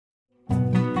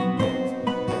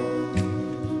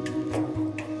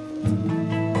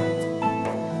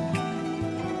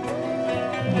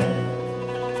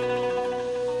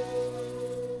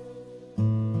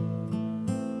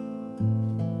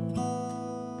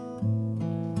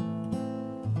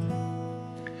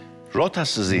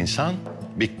Rotasız insan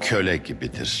bir köle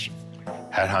gibidir.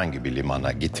 Herhangi bir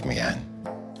limana gitmeyen,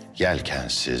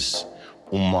 yelkensiz,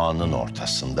 ummanın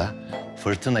ortasında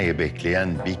fırtınayı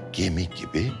bekleyen bir gemi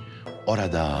gibi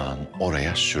oradan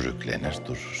oraya sürüklenir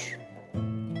durur.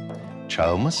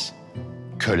 Çağımız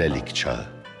kölelik çağı.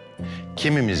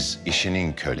 Kimimiz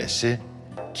işinin kölesi,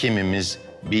 kimimiz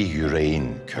bir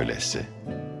yüreğin kölesi.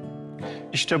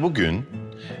 İşte bugün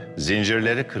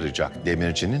zincirleri kıracak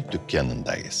demircinin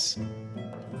dükkanındayız.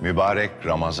 Mübarek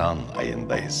Ramazan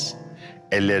ayındayız.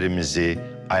 Ellerimizi,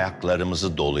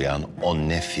 ayaklarımızı dolayan o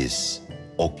nefis,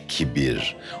 o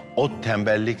kibir, o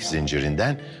tembellik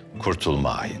zincirinden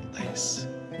kurtulma ayındayız.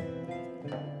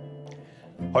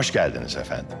 Hoş geldiniz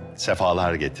efendim.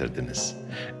 Sefalar getirdiniz.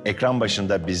 Ekran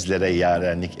başında bizlere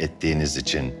yarenlik ettiğiniz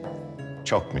için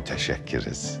çok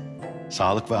müteşekkiriz.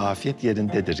 Sağlık ve afiyet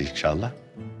yerindedir inşallah.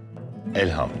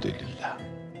 Elhamdülillah.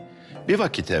 Bir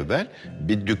vakit evvel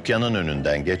bir dükkanın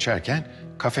önünden geçerken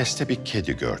kafeste bir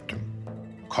kedi gördüm.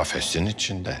 Kafesin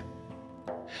içinde.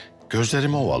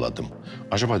 Gözlerimi ovaladım.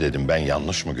 Acaba dedim ben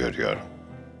yanlış mı görüyorum?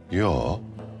 Yo,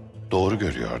 doğru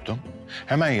görüyordum.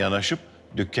 Hemen yanaşıp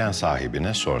dükkan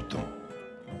sahibine sordum.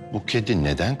 Bu kedi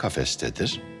neden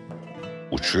kafestedir?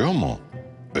 Uçuyor mu?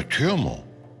 Ötüyor mu?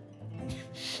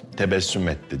 Tebessüm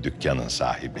etti dükkanın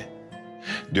sahibi.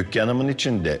 Dükkanımın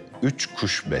içinde 3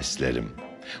 kuş beslerim.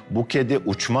 Bu kedi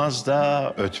uçmaz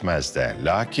da ötmez de.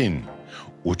 Lakin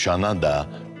uçana da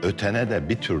ötene de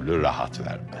bir türlü rahat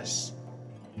vermez.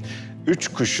 3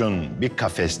 kuşun bir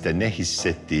kafeste ne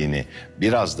hissettiğini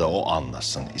biraz da o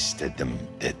anlasın istedim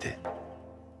dedi.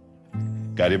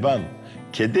 Gariban,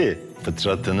 kedi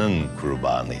fıtratının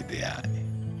kurbanıydı yani.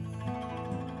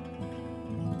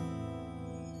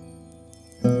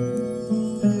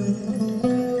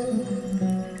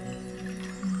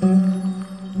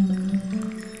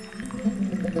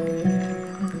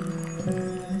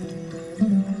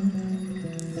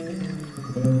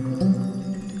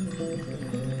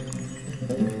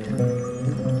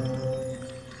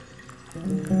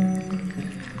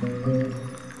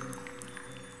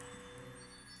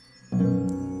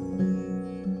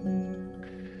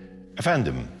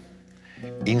 Efendim,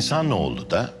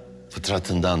 insanoğlu da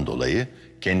fıtratından dolayı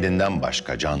kendinden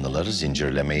başka canlıları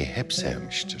zincirlemeyi hep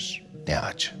sevmiştir. Ne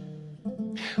acı.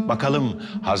 Bakalım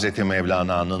Hazreti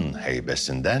Mevlana'nın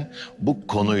heybesinden bu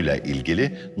konuyla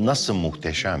ilgili nasıl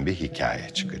muhteşem bir hikaye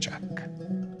çıkacak.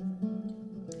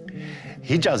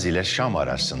 Hicaz ile Şam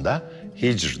arasında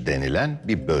Hicr denilen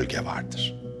bir bölge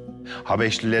vardır.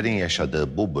 Habeşlilerin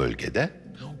yaşadığı bu bölgede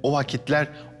o vakitler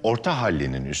orta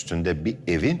hallinin üstünde bir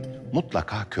evin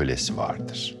mutlaka kölesi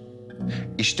vardır.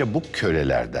 İşte bu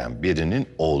kölelerden birinin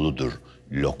oğludur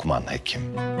Lokman Hekim.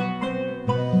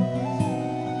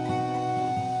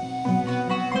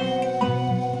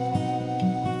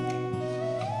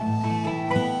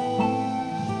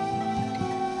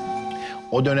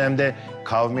 O dönemde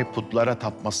kavmi putlara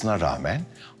tapmasına rağmen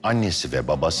annesi ve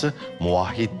babası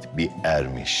muvahhid bir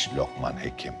ermiş Lokman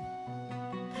Hekim.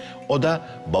 O da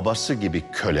babası gibi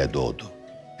köle doğdu.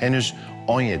 Henüz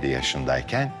 17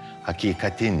 yaşındayken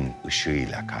hakikatin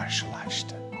ışığıyla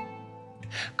karşılaştı.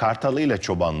 Kartalıyla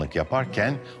çobanlık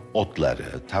yaparken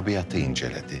otları, tabiatı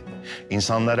inceledi.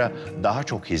 İnsanlara daha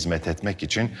çok hizmet etmek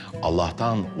için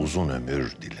Allah'tan uzun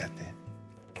ömür diledi.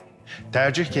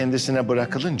 Tercih kendisine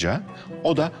bırakılınca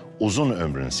o da uzun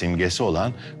ömrün simgesi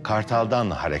olan kartaldan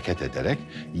hareket ederek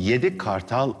 7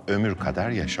 kartal ömür kadar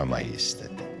yaşamayı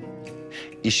istedi.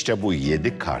 İşte bu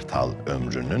 7 kartal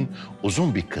ömrünün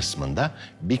uzun bir kısmında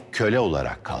bir köle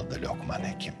olarak kaldı Lokman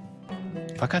Hekim.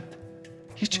 Fakat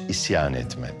hiç isyan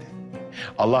etmedi.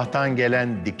 Allah'tan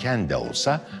gelen diken de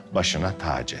olsa başına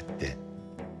tac etti.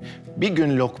 Bir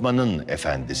gün Lokman'ın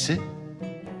efendisi,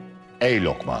 "Ey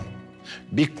Lokman,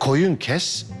 bir koyun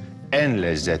kes, en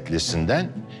lezzetlisinden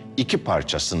 2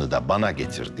 parçasını da bana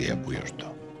getir" diye buyurdu.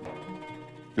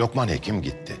 Lokman Hekim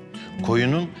gitti.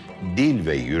 Koyunun dil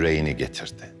ve yüreğini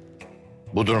getirdi.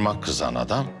 Bu duruma kızan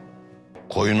adam,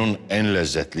 "Koyunun en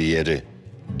lezzetli yeri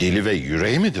dili ve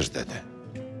yüreği midir?" dedi.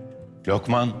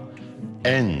 Lokman,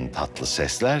 "En tatlı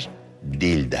sesler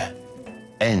dilde,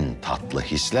 en tatlı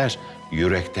hisler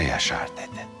yürekte yaşar"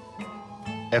 dedi.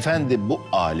 Efendi bu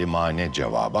alimane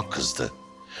cevaba kızdı.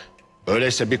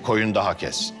 "Öyleyse bir koyun daha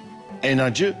kes. En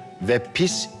acı ve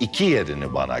pis 2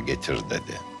 yerini bana getir"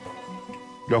 dedi.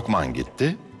 Lokman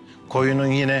gitti. Koyunun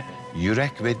yine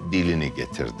yürek ve dilini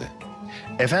getirdi.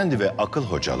 Efendi ve akıl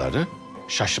hocaları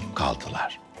şaşıp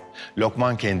kaldılar.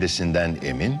 Lokman kendisinden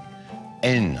emin,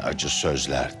 en acı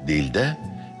sözler dilde,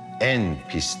 en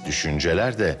pis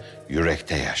düşünceler de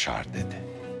yürekte yaşar dedi.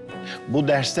 Bu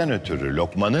dersten ötürü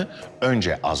Lokman'ı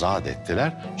önce azat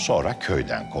ettiler, sonra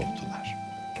köyden kovdular.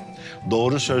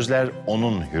 Doğru sözler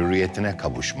onun hürriyetine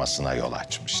kavuşmasına yol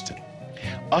açmıştı.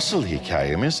 Asıl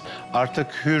hikayemiz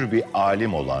artık hür bir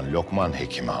alim olan Lokman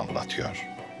Hekim'i anlatıyor.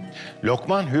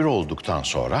 Lokman hür olduktan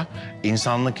sonra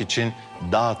insanlık için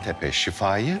dağ tepe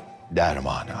şifayı,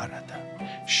 dermanı aradı.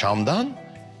 Şam'dan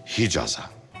Hicaz'a,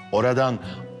 oradan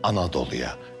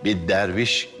Anadolu'ya bir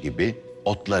derviş gibi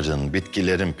otların,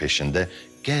 bitkilerin peşinde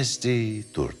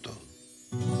gezdi durdu.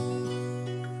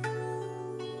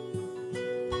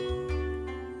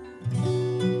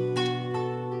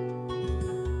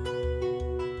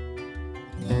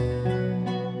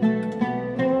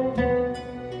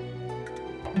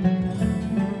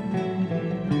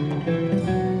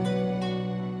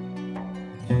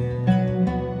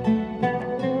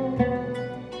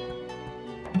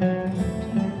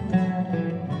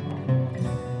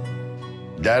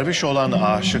 Derviş olan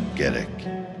aşık gerek,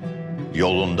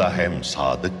 yolunda hem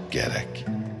sadık gerek.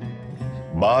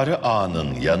 Bari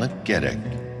anın yanık gerek,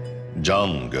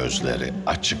 can gözleri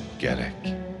açık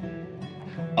gerek.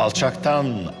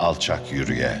 Alçaktan alçak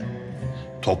yürüye,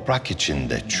 toprak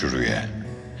içinde çürüye,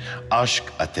 aşk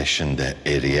ateşinde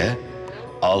eriye,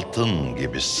 altın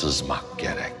gibi sızmak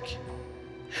gerek.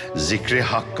 Zikri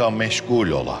hakka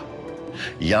meşgul ola,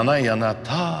 yana yana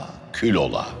ta kül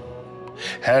ola.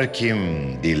 Her kim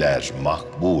diler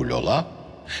makbul ola,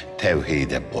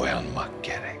 tevhide boyanmak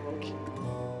gerek.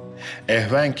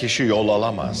 Ehven kişi yol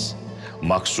alamaz,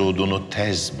 maksudunu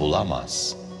tez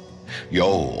bulamaz.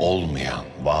 Yol olmayan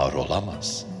var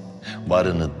olamaz,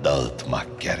 varını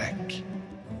dağıtmak gerek.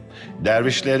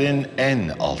 Dervişlerin en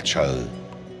alçağı,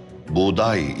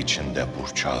 buğday içinde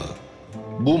burçağı.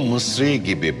 Bu Mısri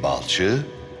gibi balçığı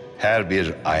her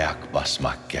bir ayak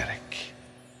basmak gerek.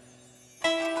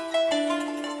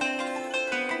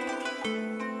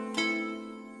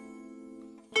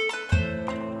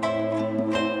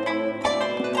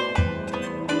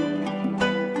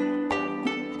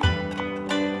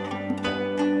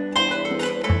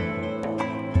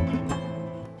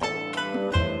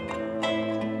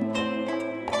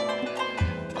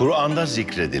 Kur'an'da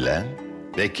zikredilen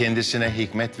ve kendisine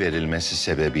hikmet verilmesi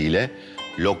sebebiyle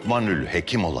Lokmanül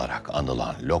Hekim olarak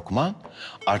anılan Lokman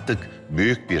artık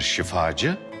büyük bir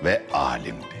şifacı ve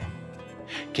alimdi.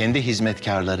 Kendi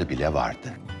hizmetkarları bile vardı.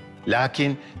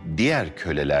 Lakin diğer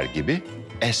köleler gibi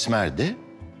esmerdi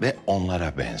ve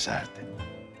onlara benzerdi.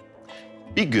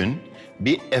 Bir gün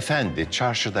bir efendi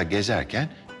çarşıda gezerken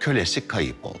kölesi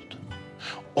kayıp oldu.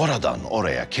 Oradan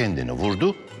oraya kendini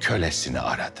vurdu, kölesini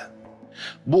aradı.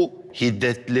 Bu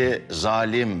hiddetli,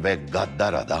 zalim ve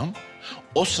gaddar adam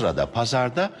o sırada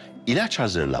pazarda ilaç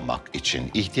hazırlamak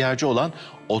için ihtiyacı olan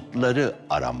otları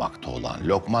aramakta olan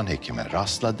Lokman Hekim'e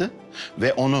rastladı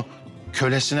ve onu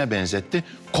kölesine benzetti,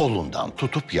 kolundan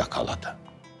tutup yakaladı.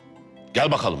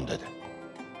 Gel bakalım dedi.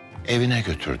 Evine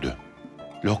götürdü.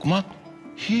 Lokman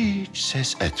hiç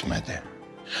ses etmedi.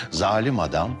 Zalim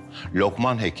adam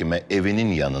Lokman Hekim'e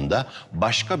evinin yanında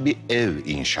başka bir ev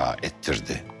inşa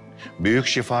ettirdi. Büyük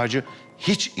şifacı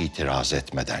hiç itiraz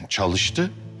etmeden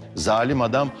çalıştı. Zalim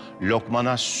adam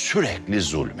Lokman'a sürekli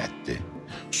zulmetti.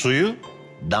 Suyu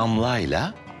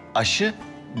damlayla, aşı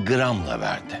gramla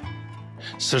verdi.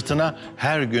 Sırtına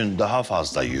her gün daha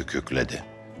fazla yük yükledi.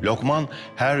 Lokman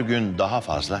her gün daha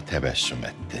fazla tebessüm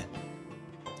etti.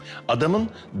 Adamın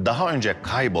daha önce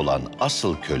kaybolan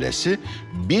asıl kölesi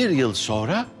bir yıl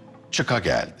sonra çıka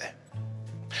geldi.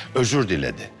 Özür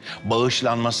diledi,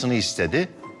 bağışlanmasını istedi.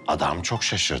 Adam çok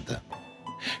şaşırdı.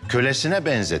 Kölesine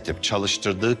benzetip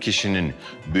çalıştırdığı kişinin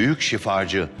büyük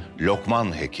şifacı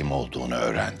Lokman Hekim olduğunu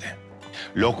öğrendi.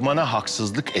 Lokman'a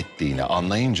haksızlık ettiğini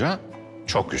anlayınca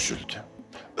çok üzüldü.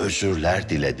 Özürler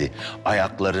diledi,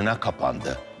 ayaklarına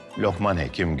kapandı. Lokman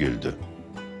Hekim güldü.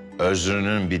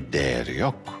 Özrünün bir değeri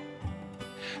yok.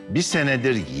 Bir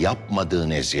senedir yapmadığın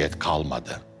eziyet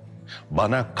kalmadı.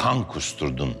 Bana kan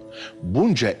kusturdun.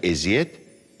 Bunca eziyet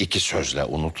iki sözle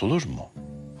unutulur mu?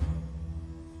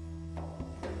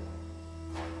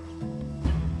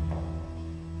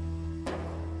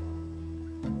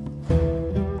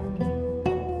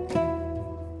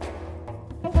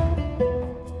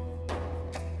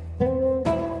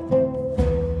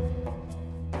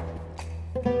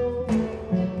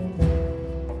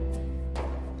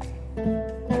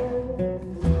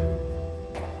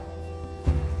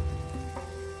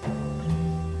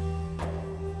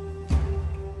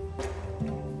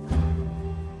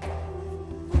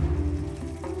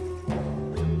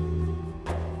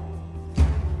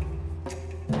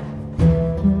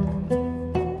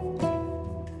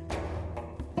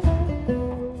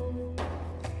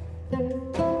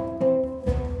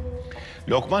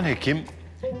 Lokman Hekim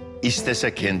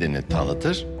istese kendini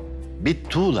tanıtır, bir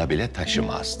tuğla bile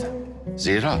taşımazdı.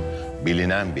 Zira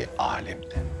bilinen bir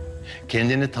alimdi.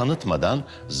 Kendini tanıtmadan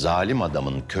zalim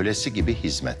adamın kölesi gibi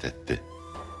hizmet etti.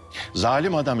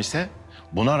 Zalim adam ise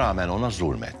buna rağmen ona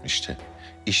zulmetmişti.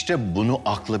 İşte bunu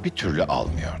aklı bir türlü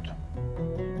almıyordu.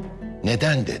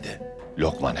 Neden dedi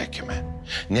Lokman Hekim'e?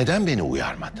 Neden beni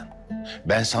uyarmadın?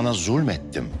 Ben sana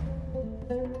zulmettim.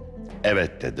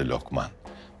 Evet dedi Lokman.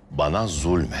 Bana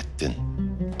zulmettin.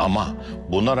 Ama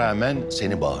buna rağmen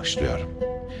seni bağışlıyorum.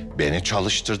 Beni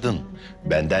çalıştırdın,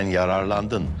 benden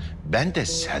yararlandın. Ben de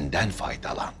senden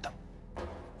faydalandım.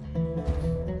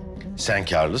 Sen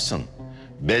kârlısın.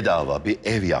 Bedava bir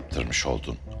ev yaptırmış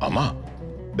oldun. Ama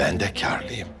ben de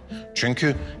kârlıyım.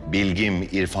 Çünkü bilgim,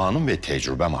 irfanım ve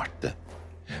tecrübem arttı.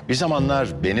 Bir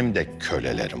zamanlar benim de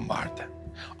kölelerim vardı.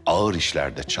 Ağır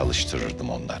işlerde çalıştırırdım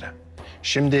onları.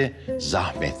 Şimdi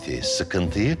zahmeti,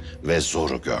 sıkıntıyı ve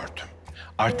zoru gördüm.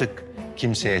 Artık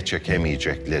kimseye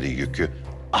çekemeyecekleri yükü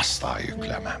asla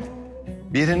yüklemem.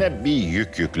 Birine bir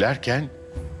yük yüklerken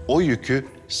o yükü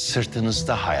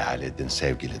sırtınızda hayal edin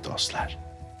sevgili dostlar.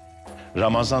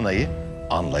 Ramazan ayı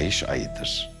anlayış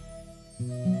ayıdır.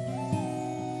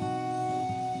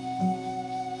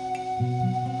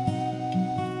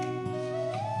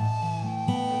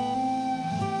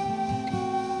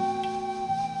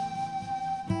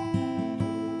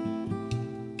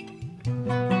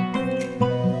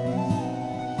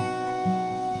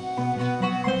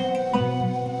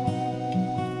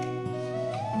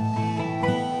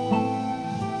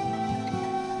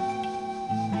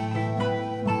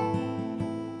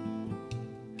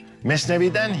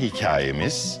 Mesnevi'den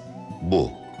hikayemiz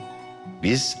bu.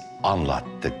 Biz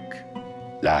anlattık.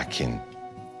 Lakin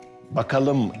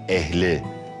bakalım ehli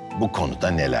bu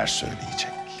konuda neler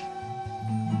söyleyecek?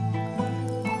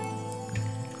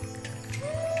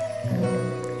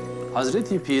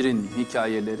 Hazreti Pir'in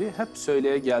hikayeleri hep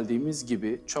söyleye geldiğimiz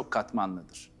gibi çok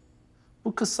katmanlıdır.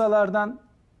 Bu kıssalardan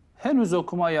henüz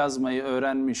okuma yazmayı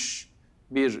öğrenmiş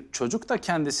bir çocuk da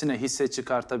kendisine hisse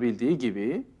çıkartabildiği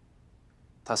gibi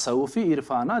tasavvufi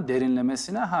irfana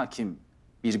derinlemesine hakim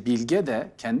bir bilge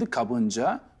de kendi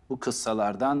kabınca bu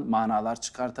kıssalardan manalar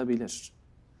çıkartabilir.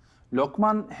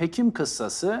 Lokman Hekim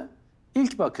kıssası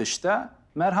ilk bakışta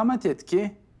merhamet et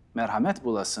ki merhamet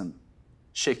bulasın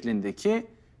şeklindeki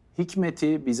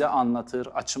hikmeti bize anlatır,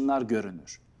 açımlar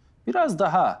görünür. Biraz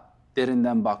daha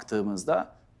derinden baktığımızda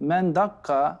men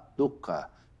dakka dukka,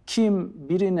 kim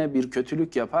birine bir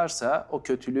kötülük yaparsa o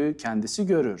kötülüğü kendisi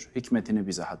görür, hikmetini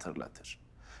bize hatırlatır.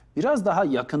 Biraz daha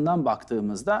yakından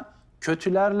baktığımızda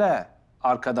kötülerle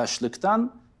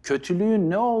arkadaşlıktan kötülüğün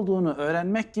ne olduğunu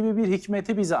öğrenmek gibi bir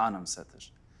hikmeti bize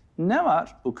anımsatır. Ne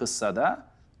var bu kıssada?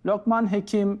 Lokman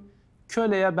Hekim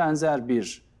köleye benzer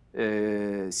bir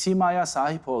simaya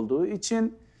sahip olduğu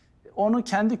için onu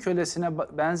kendi kölesine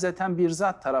benzeten bir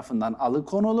zat tarafından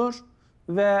alıkonulur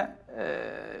ve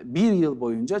bir yıl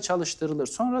boyunca çalıştırılır.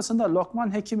 Sonrasında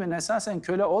Lokman Hekim'in esasen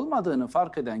köle olmadığını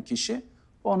fark eden kişi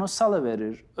onu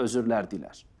salıverir, özürler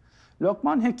diler.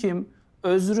 Lokman Hekim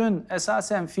özrün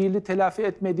esasen fiili telafi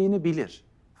etmediğini bilir.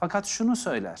 Fakat şunu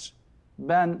söyler,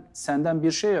 ben senden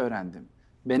bir şey öğrendim.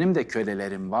 Benim de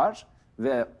kölelerim var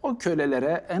ve o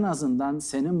kölelere en azından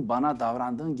senin bana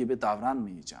davrandığın gibi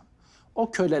davranmayacağım.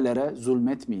 O kölelere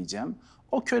zulmetmeyeceğim.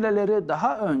 O köleleri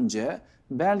daha önce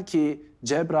belki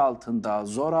cebr altında,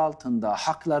 zor altında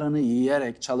haklarını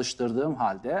yiyerek çalıştırdığım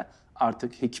halde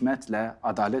artık hikmetle,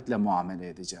 adaletle muamele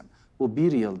edeceğim. Bu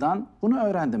bir yıldan bunu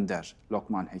öğrendim der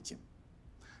Lokman Hekim.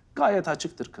 Gayet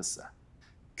açıktır kıssa.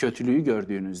 Kötülüğü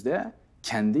gördüğünüzde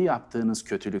kendi yaptığınız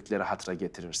kötülükleri hatıra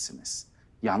getirirsiniz.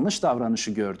 Yanlış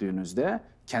davranışı gördüğünüzde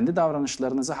kendi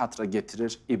davranışlarınızı hatıra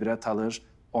getirir, ibret alır,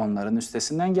 onların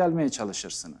üstesinden gelmeye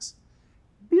çalışırsınız.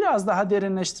 Biraz daha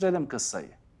derinleştirelim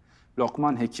kıssayı.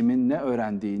 Lokman Hekim'in ne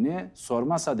öğrendiğini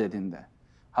sorma sadedinde.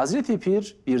 Hazreti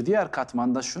Pir bir diğer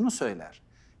katmanda şunu söyler.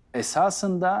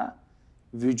 Esasında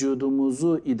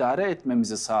vücudumuzu idare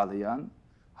etmemizi sağlayan,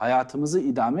 hayatımızı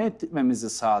idame etmemizi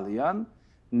sağlayan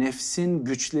nefsin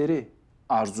güçleri,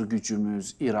 arzu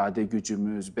gücümüz, irade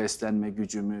gücümüz, beslenme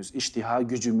gücümüz, iştiha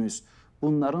gücümüz,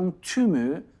 bunların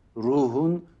tümü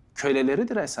ruhun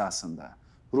köleleridir esasında.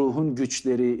 Ruhun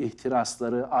güçleri,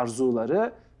 ihtirasları,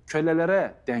 arzuları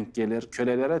kölelere denk gelir,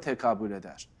 kölelere tekabül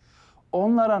eder.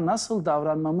 Onlara nasıl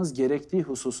davranmamız gerektiği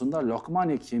hususunda Lokman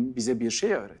Hekim bize bir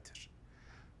şey öğretir.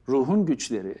 Ruhun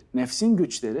güçleri, nefsin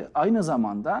güçleri aynı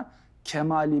zamanda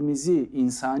kemalimizi,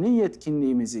 insani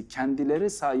yetkinliğimizi kendileri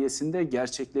sayesinde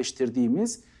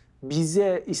gerçekleştirdiğimiz,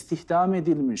 bize istihdam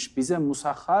edilmiş, bize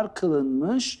musahhar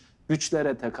kılınmış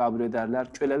güçlere tekabül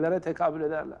ederler, kölelere tekabül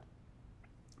ederler.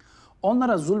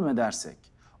 onlara zulmedersek,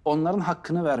 onların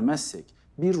hakkını vermezsek,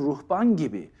 bir ruhban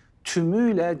gibi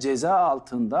tümüyle ceza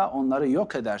altında onları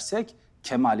yok edersek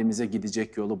kemalimize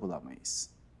gidecek yolu bulamayız.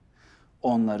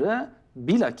 Onları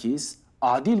bilakis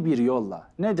adil bir yolla,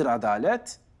 nedir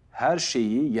adalet? Her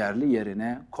şeyi yerli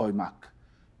yerine koymak.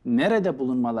 Nerede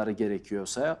bulunmaları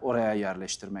gerekiyorsa oraya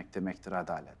yerleştirmek demektir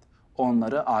adalet.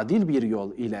 Onları adil bir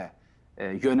yol ile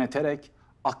yöneterek,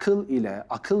 akıl ile,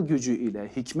 akıl gücü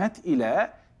ile, hikmet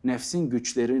ile nefsin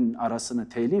güçlerin arasını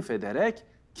telif ederek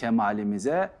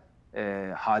kemalimize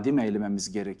hadim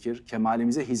eylememiz gerekir.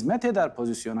 Kemalimize hizmet eder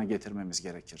pozisyona getirmemiz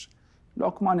gerekir.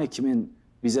 Lokman Hekim'in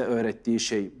bize öğrettiği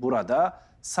şey burada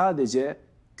sadece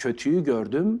kötüyü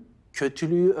gördüm,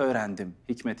 kötülüğü öğrendim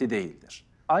hikmeti değildir.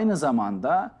 Aynı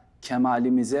zamanda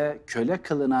kemalimize köle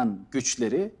kılınan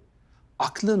güçleri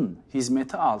aklın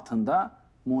hizmeti altında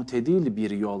mutedil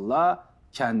bir yolla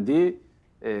kendi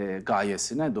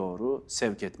gayesine doğru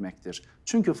sevk etmektir.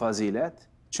 Çünkü fazilet,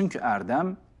 çünkü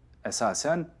erdem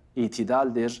esasen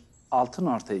itidaldir, altın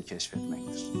ortayı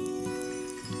keşfetmektir.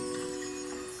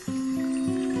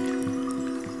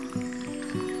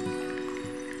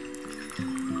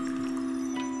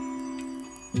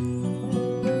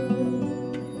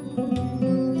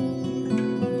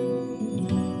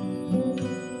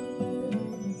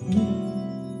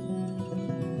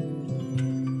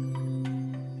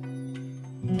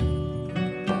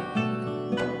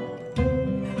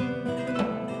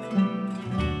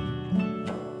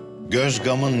 Göz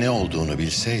gamın ne olduğunu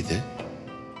bilseydi,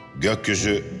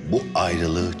 gökyüzü bu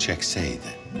ayrılığı çekseydi,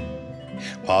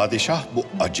 padişah bu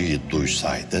acıyı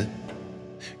duysaydı,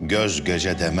 göz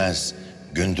gece demez,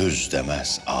 gündüz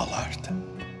demez ağlardı.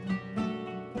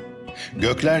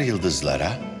 Gökler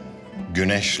yıldızlara,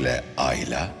 güneşle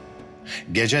ayla,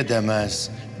 gece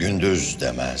demez, gündüz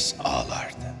demez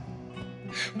ağlardı.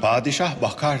 Padişah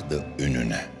bakardı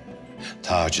ününe,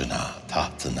 tacına,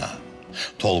 tahtına,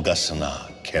 tolgasına,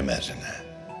 kemerine.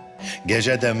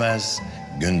 Gece demez,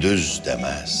 gündüz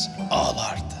demez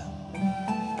ağlardı.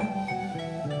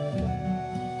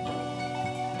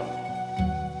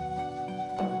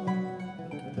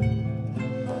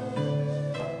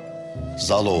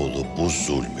 Zaloğlu bu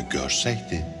zulmü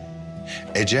görseydi,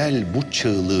 ecel bu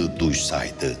çığlığı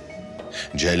duysaydı,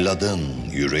 celladın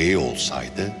yüreği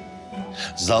olsaydı,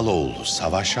 Zaloğlu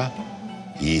savaşa,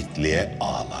 yiğitliğe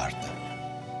ağlardı.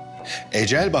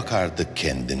 Ecel bakardı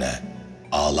kendine,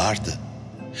 ağlardı.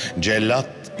 Cellat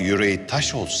yüreği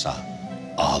taş olsa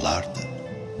ağlardı.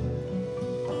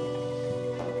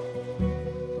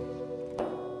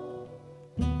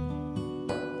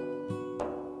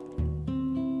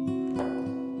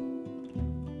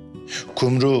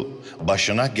 Kumru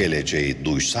başına geleceği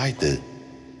duysaydı,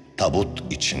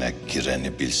 tabut içine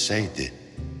gireni bilseydi,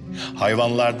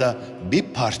 hayvanlarda bir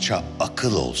parça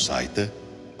akıl olsaydı,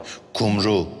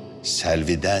 kumru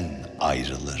selviden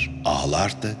ayrılır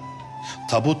ağlardı,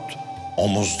 tabut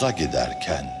omuzda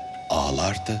giderken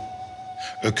ağlardı,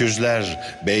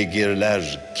 öküzler,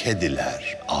 beygirler,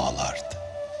 kediler ağlardı.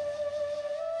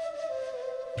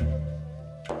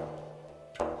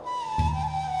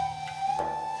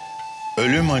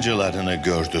 Ölüm acılarını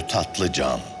gördü tatlı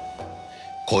can,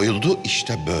 koyuldu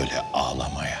işte böyle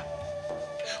ağlamaya.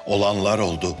 Olanlar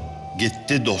oldu,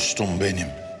 gitti dostum benim.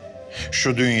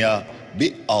 Şu dünya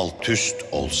bir alt üst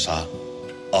olsa,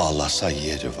 ağlasa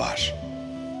yeri var.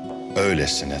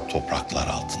 Öylesine topraklar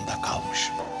altında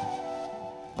kalmış.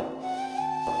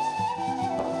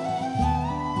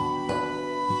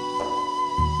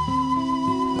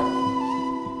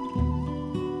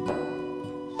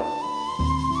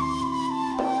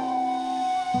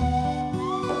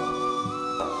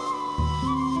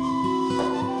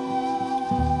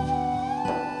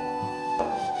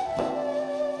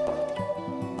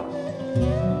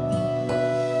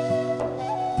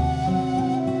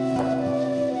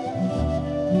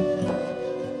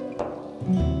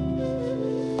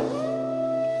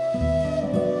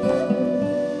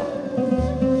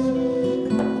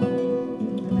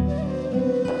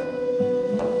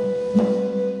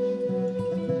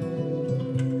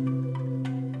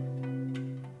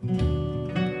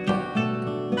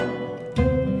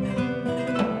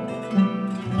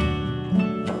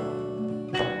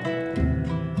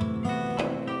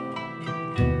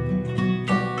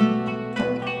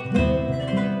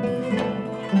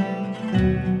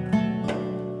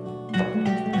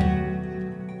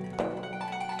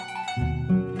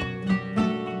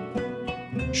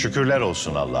 Şükürler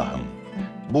olsun Allah'ım.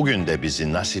 Bugün de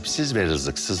bizi nasipsiz ve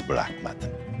rızıksız bırakmadın.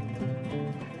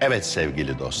 Evet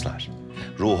sevgili dostlar,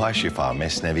 Ruha Şifa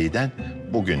Mesnevi'den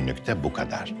bugünlük de bu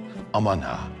kadar. Aman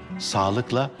ha,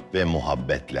 Sağlıkla ve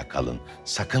muhabbetle kalın.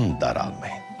 Sakın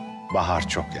daralmayın. Bahar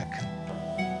çok yakın.